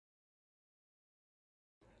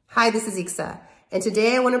Hi, this is Ikssa, and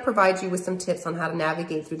today I want to provide you with some tips on how to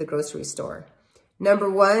navigate through the grocery store. Number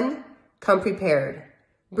one, come prepared.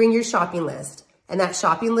 Bring your shopping list, and that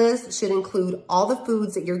shopping list should include all the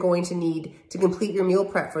foods that you're going to need to complete your meal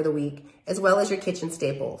prep for the week, as well as your kitchen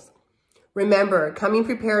staples. Remember, coming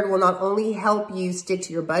prepared will not only help you stick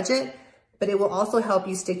to your budget, but it will also help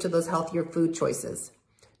you stick to those healthier food choices.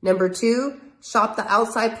 Number two, shop the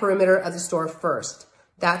outside perimeter of the store first.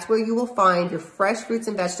 That's where you will find your fresh fruits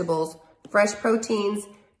and vegetables, fresh proteins,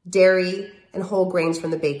 dairy, and whole grains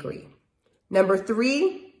from the bakery. Number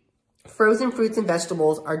three, frozen fruits and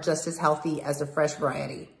vegetables are just as healthy as the fresh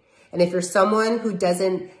variety. And if you're someone who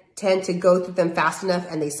doesn't tend to go through them fast enough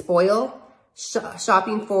and they spoil,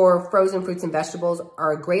 shopping for frozen fruits and vegetables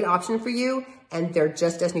are a great option for you, and they're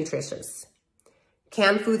just as nutritious.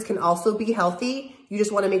 Canned foods can also be healthy. You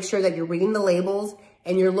just want to make sure that you're reading the labels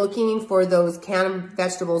and you're looking for those canned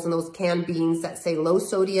vegetables and those canned beans that say low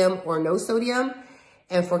sodium or no sodium.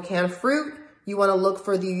 And for canned fruit, you want to look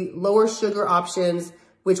for the lower sugar options,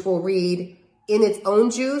 which will read in its own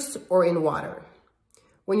juice or in water.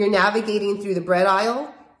 When you're navigating through the bread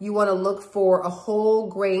aisle, you want to look for a whole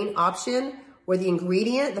grain option where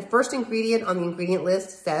the first ingredient on the ingredient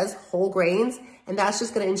list says whole grains, and that's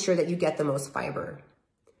just going to ensure that you get the most fiber.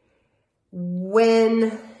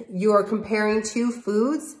 When you're comparing two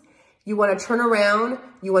foods, you want to turn around,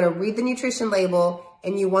 you want to read the nutrition label,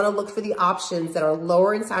 and you want to look for the options that are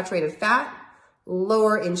lower in saturated fat,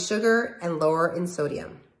 lower in sugar, and lower in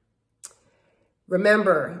sodium.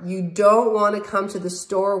 Remember, you don't want to come to the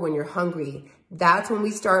store when you're hungry. That's when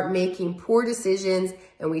we start making poor decisions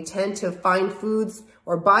and we tend to find foods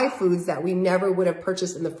or buy foods that we never would have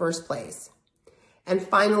purchased in the first place. And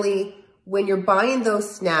finally, when you're buying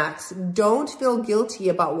those snacks, don't feel guilty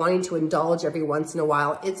about wanting to indulge every once in a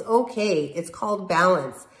while. It's okay. It's called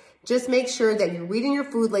balance. Just make sure that you're reading your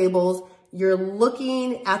food labels, you're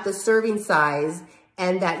looking at the serving size,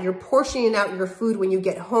 and that you're portioning out your food when you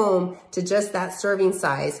get home to just that serving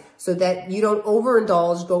size so that you don't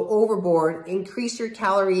overindulge, go overboard, increase your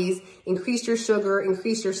calories, increase your sugar,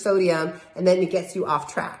 increase your sodium, and then it gets you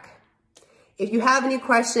off track. If you have any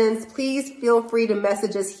questions, please feel free to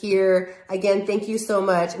message us here. Again, thank you so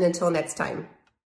much, and until next time.